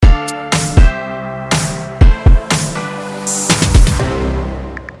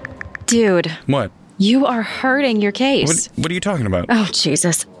Dude. What? You are hurting your case. What are you talking about? Oh,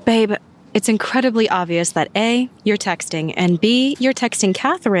 Jesus. Babe, it's incredibly obvious that A, you're texting, and B, you're texting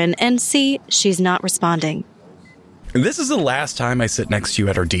Catherine, and C, she's not responding. This is the last time I sit next to you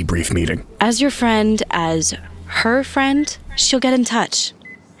at our debrief meeting. As your friend, as her friend, she'll get in touch.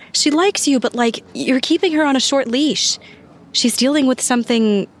 She likes you, but, you're keeping her on a short leash. She's dealing with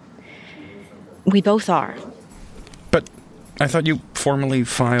something we both are. But I thought you formally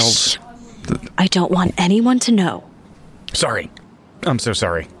filed... Shh. I don't want anyone to know. Sorry. I'm so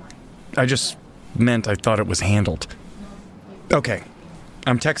sorry. I just meant I thought it was handled. Okay.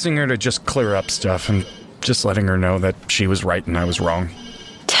 I'm texting her to just clear up stuff and just letting her know that she was right and I was wrong.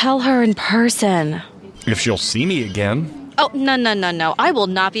 Tell her in person. If she'll see me again. Oh, no. I will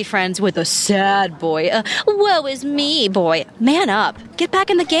not be friends with a sad boy. Woe is me, boy. Man up. Get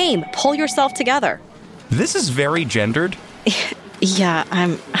back in the game. Pull yourself together. This is very gendered. Yeah,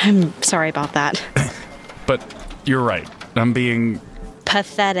 I'm sorry about that. But you're right. I'm being...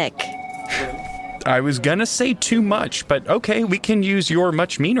 pathetic. I was gonna say too much, but okay, we can use your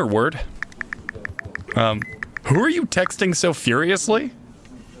much meaner word. Who are you texting so furiously?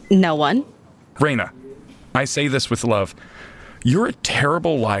 No one. Raina, I say this with love. You're a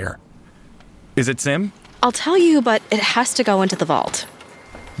terrible liar. Is it Sim? I'll tell you, but it has to go into the vault.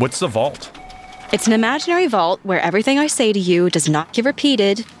 What's the vault? It's an imaginary vault where everything I say to you does not get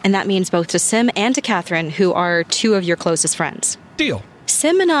repeated, and that means both to Sim and to Catherine, who are two of your closest friends. Deal.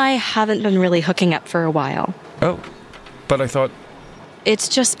 Sim and I haven't been really hooking up for a while. Oh, but I thought... It's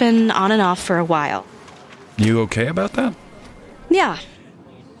just been on and off for a while. You okay about that? Yeah.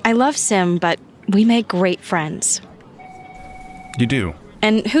 I love Sim, but we make great friends. You do?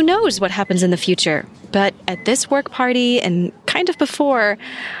 And who knows what happens in the future. But at this work party, and kind of before,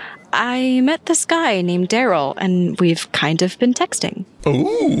 I met this guy named Daryl, and we've kind of been texting.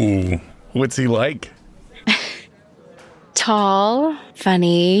 Ooh, what's he like? Tall,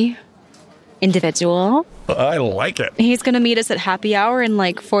 funny, individual. I like it. He's gonna meet us at happy hour in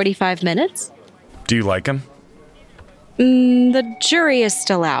 45 minutes. Do you like him? The jury is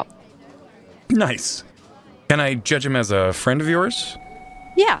still out. Nice. Can I judge him as a friend of yours?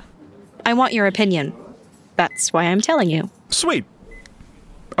 Yeah. I want your opinion. That's why I'm telling you. Sweet.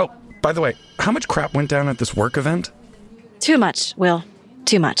 Oh, by the way, how much crap went down at this work event? Too much, Will.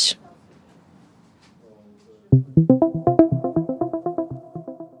 Too much.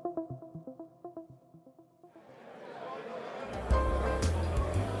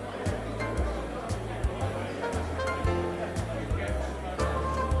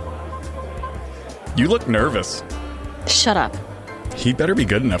 You look nervous. Shut up. He better be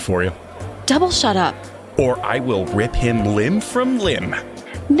good enough for you. Double shut up. Or I will rip him limb from limb.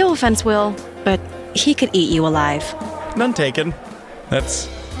 No offense, Will, but he could eat you alive. None taken. That's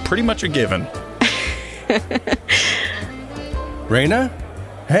pretty much a given. Raina?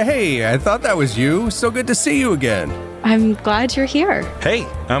 Hey, I thought that was you. So good to see you again. I'm glad you're here. Hey,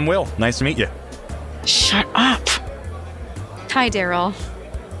 I'm Will. Nice to meet you. Shut up. Hi, Daryl.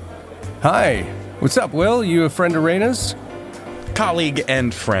 Hi. What's up, Will? You a friend of Raina's? Colleague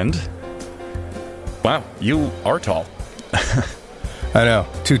and friend. Wow, you are tall. I know,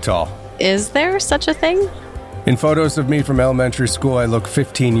 too tall. Is there such a thing? In photos of me from elementary school, I look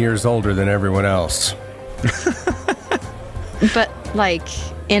 15 years older than everyone else. But,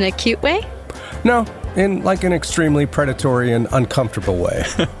 in a cute way? No, in an extremely predatory and uncomfortable way.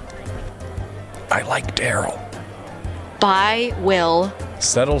 I like Daryl. Bye, Will.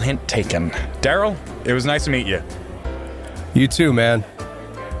 Subtle hint taken. Daryl, it was nice to meet you. You too, man.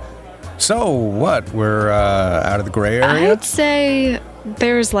 So, what? We're out of the gray area? I'd say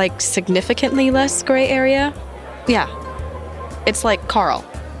there's, significantly less gray area. Yeah. It's like Carl.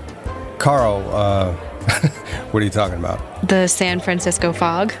 Carl, what are you talking about? The San Francisco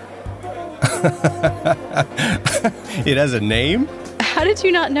fog. It has a name? How did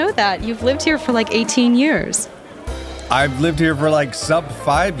you not know that? You've lived here for 18 years. I've lived here for sub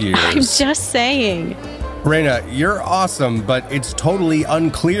 5 years. I'm just saying. Raina, you're awesome, but it's totally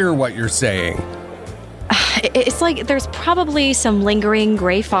unclear what you're saying. It's there's probably some lingering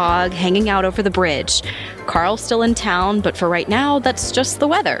gray fog hanging out over the bridge. Carl's still in town, but for right now, that's just the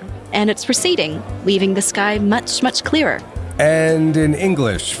weather. And it's receding, leaving the sky much, much clearer. And in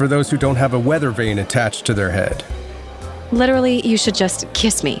English, for those who don't have a weather vane attached to their head. Literally, you should just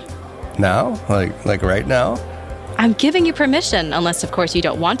kiss me. Now? Like right now? I'm giving you permission, unless, of course, you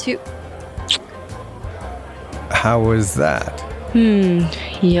don't want to. How was that?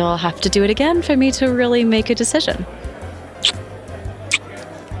 You'll have to do it again for me to really make a decision.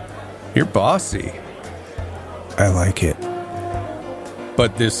 You're bossy. I like it.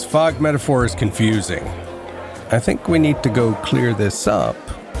 but this fog metaphor is confusing. I think we need to go clear this up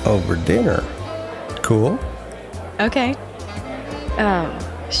over dinner. Cool? Okay.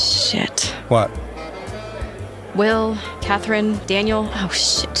 Oh, shit. What? Will, Catherine, Daniel. Oh,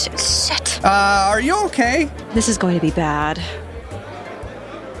 shit. Are you okay? This is going to be bad.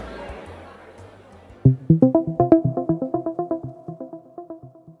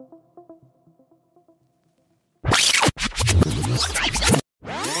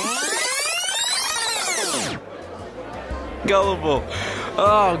 Gullible.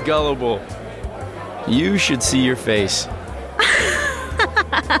 Oh, gullible. You should see your face.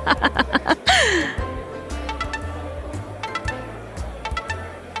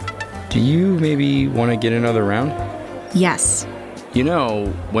 Do you maybe want to get another round? Yes. You know,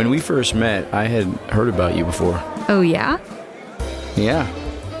 when we first met, I had heard about you before. Oh, yeah? Yeah.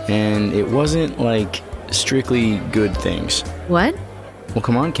 And it wasn't like strictly good things. What? Well,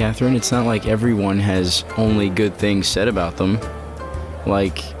 come on, Catherine. It's not like everyone has only good things said about them.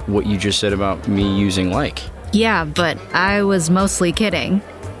 Like what you just said about me using like. Yeah, but I was mostly kidding.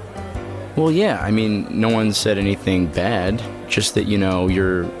 Well, yeah, I mean, no one said anything bad. Just that, you know,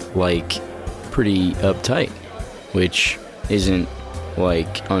 you're, like, pretty uptight. Which isn't,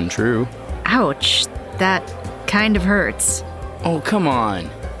 like, untrue. Ouch. That kind of hurts. Oh, come on.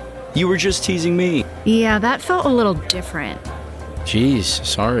 You were just teasing me. Yeah, that felt a little different. Jeez,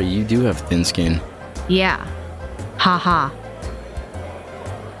 sorry, you do have thin skin. Yeah. Haha.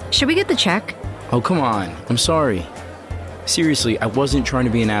 Should we get the check? Oh, come on. I'm sorry. Seriously, I wasn't trying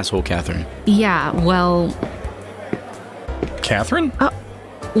to be an asshole, Catherine. Yeah, well... Catherine?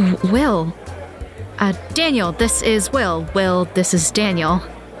 Will. Daniel, this is Will. Will, this is Daniel.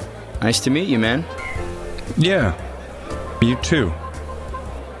 Nice to meet you, man. Yeah. You too.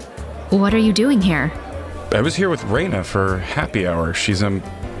 What are you doing here? I was here with Raina for happy hour. She's,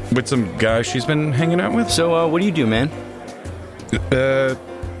 with some guy she's been hanging out with. So, what do you do, man?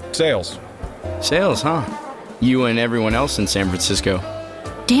 Sales. Sales, huh? You and everyone else in San Francisco.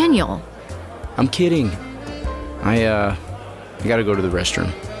 Daniel. I'm kidding. I gotta go to the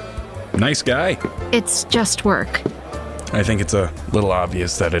restroom. Nice guy. It's just work. I think it's a little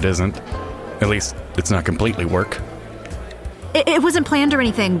obvious that it isn't. At least, it's not completely work. It wasn't planned or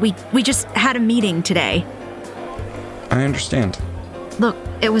anything. We just had a meeting today. I understand. Look,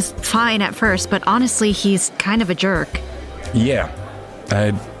 it was fine at first, but honestly, he's kind of a jerk. Yeah,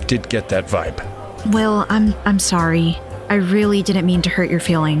 I did get that vibe. Will, I'm sorry. I really didn't mean to hurt your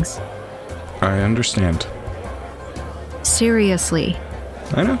feelings. I understand. Seriously.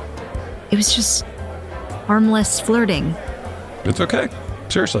 I know. It was just harmless flirting. It's okay.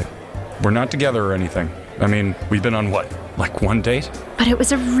 Seriously. We're not together or anything. I mean, we've been on what? Like one date? But it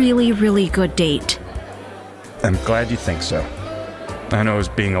was a really, really good date. I'm glad you think so. I know it's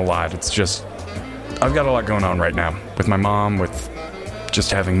being a lot. It's just... I've got a lot going on right now. With my mom, with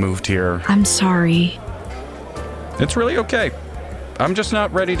just having moved here. I'm sorry. It's really okay. I'm just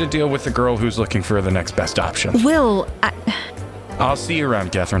not ready to deal with the girl who's looking for the next best option. Will, I'll see you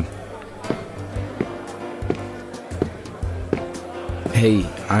around, Catherine. Hey,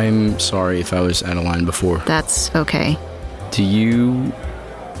 I'm sorry if I was out of line before. That's okay. Do you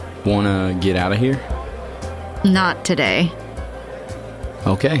want to get out of here? Not today.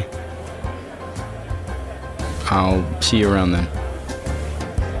 Okay. I'll see you around then.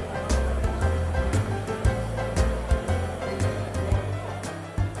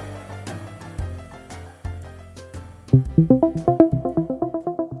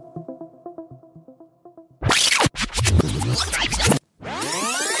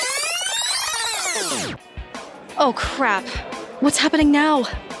 Oh, crap. What's happening now?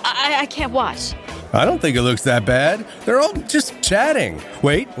 I can't watch. I don't think it looks that bad. They're all just chatting.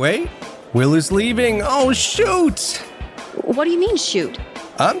 Wait. Will is leaving. Oh, shoot. What do you mean, shoot?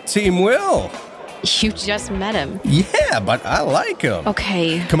 I'm Team Will. You just met him. Yeah, but I like him.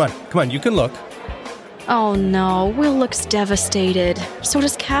 Okay. Come on, you can look. Oh, no. Will looks devastated. So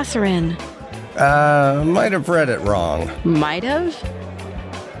does Catherine. Might have read it wrong. Might have?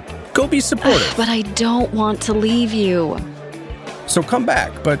 Go be supportive. But I don't want to leave you. So come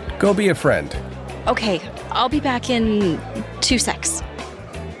back, but go be a friend. Okay, I'll be back in 2 secs.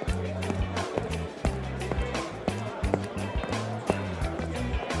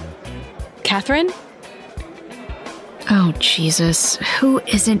 Catherine? Oh, Jesus. Who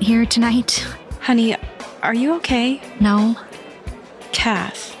isn't here tonight? Honey, are you okay? No.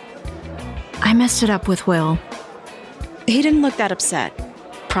 Kath. I messed it up with Will. He didn't look that upset.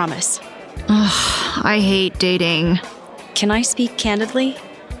 Promise. Ugh, I hate dating. Can I speak candidly?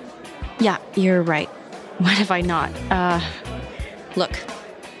 Yeah, you're right. What have I not? Look,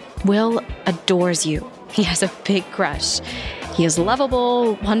 Will adores you. He has a big crush. He is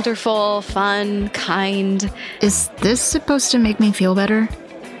lovable, wonderful, fun, kind. Is this supposed to make me feel better?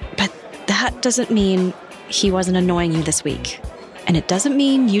 But that doesn't mean he wasn't annoying you this week. And it doesn't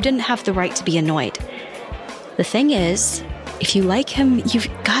mean you didn't have the right to be annoyed. The thing is, if you like him, you've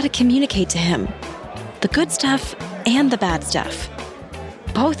got to communicate to him. The good stuff and the bad stuff.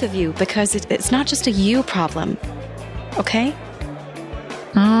 Both of you, because it's not just a you problem. Okay?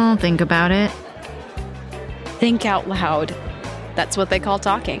 I'll think about it. Think out loud. That's what they call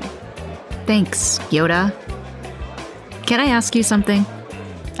talking. Thanks, Yoda. Can I ask you something?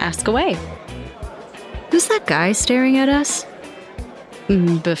 Ask away. Who's that guy staring at us?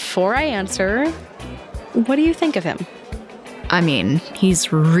 Before I answer, what do you think of him? I mean,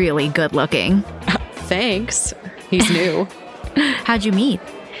 he's really good looking. Thanks. He's new. How'd you meet?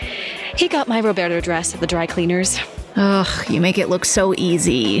 He got my Roberto dress at the dry cleaners. Ugh, you make it look so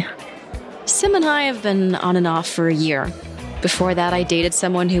easy. Sim and I have been on and off for a year. Before that, I dated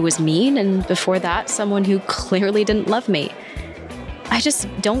someone who was mean, and before that, someone who clearly didn't love me. I just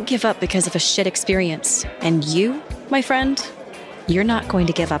don't give up because of a shit experience. And you, my friend, you're not going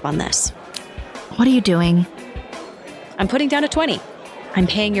to give up on this. What are you doing? I'm putting down a 20. I'm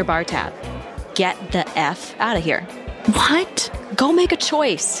paying your bar tab. Get the F out of here. What? Go make a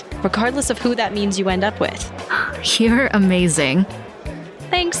choice, regardless of who that means you end up with. You're amazing.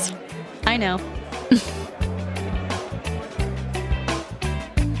 Thanks. I know.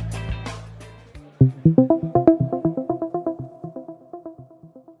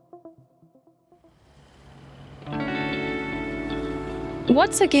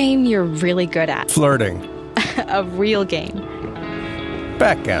 What's a game you're really good at? Flirting. A real game.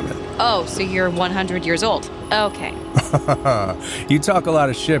 Backgammon. Oh, so you're 100 years old. Okay. You talk a lot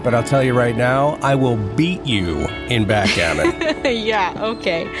of shit, but I'll tell you right now, I will beat you in backgammon. Yeah,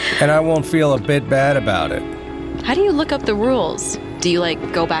 okay. And I won't feel a bit bad about it. How do you look up the rules? Do you,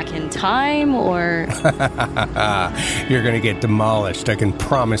 go back in time, or...? You're gonna get demolished, I can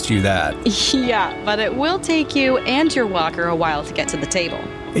promise you that. Yeah, but it will take you and your walker a while to get to the table.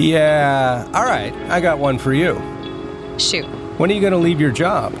 Yeah, alright, I got one for you. Shoot. When are you gonna leave your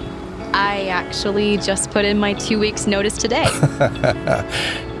job? I actually just put in my 2 weeks notice today.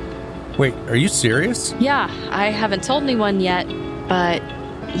 Wait, are you serious? Yeah, I haven't told anyone yet, but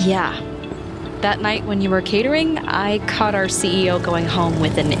yeah. That night when you were catering, I caught our CEO going home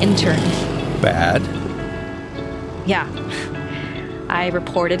with an intern. Bad? Yeah. I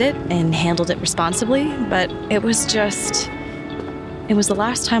reported it and handled it responsibly, but it was the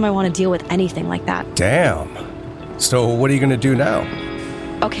last time I want to deal with anything like that. Damn. So what are you gonna do now?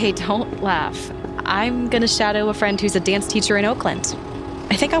 Okay, don't laugh. I'm gonna shadow a friend who's a dance teacher in Oakland.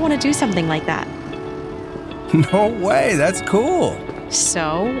 I think I want to do something like that. No way, that's cool.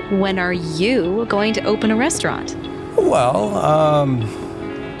 So, when are you going to open a restaurant? Well,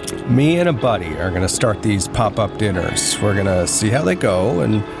 me and a buddy are gonna start these pop-up dinners. We're gonna see how they go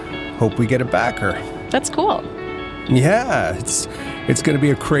and hope we get a backer. That's cool. Yeah, it's gonna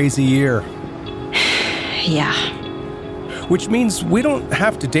be a crazy year. Yeah. Which means we don't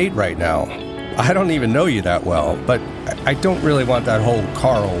have to date right now. I don't even know you that well, but I don't really want that whole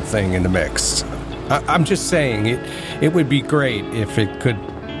Carl thing in the mix. I'm just saying, it would be great if it could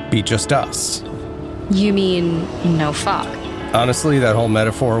be just us. You mean no fuck? Honestly, that whole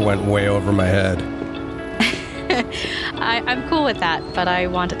metaphor went way over my head. I'm cool with that, but I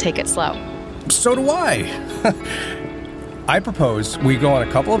want to take it slow. So do I. I propose we go on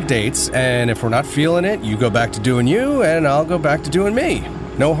a couple of dates, and if we're not feeling it, you go back to doing you, and I'll go back to doing me.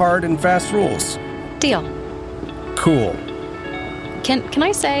 No hard and fast rules. Deal. Cool. Can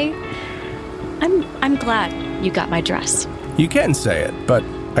I say, I'm glad you got my dress. You can say it, but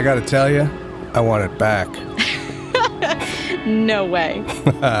I gotta tell you, I want it back. No way.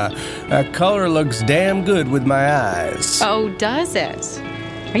 That color looks damn good with my eyes. Oh, does it?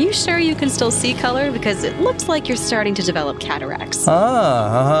 Are you sure you can still see color? Because it looks like you're starting to develop cataracts.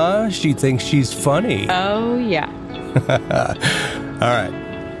 She thinks she's funny. Oh, yeah. All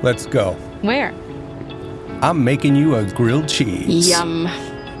right, let's go. Where? I'm making you a grilled cheese. Yum.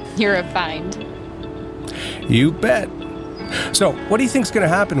 You're a find. You bet. So, what do you think's gonna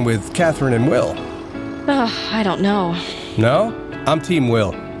happen with Catherine and Will? Oh, I don't know. No? I'm Team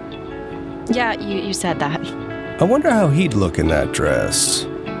Will. Yeah, you said that. I wonder how he'd look in that dress.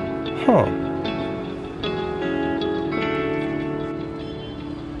 Huh.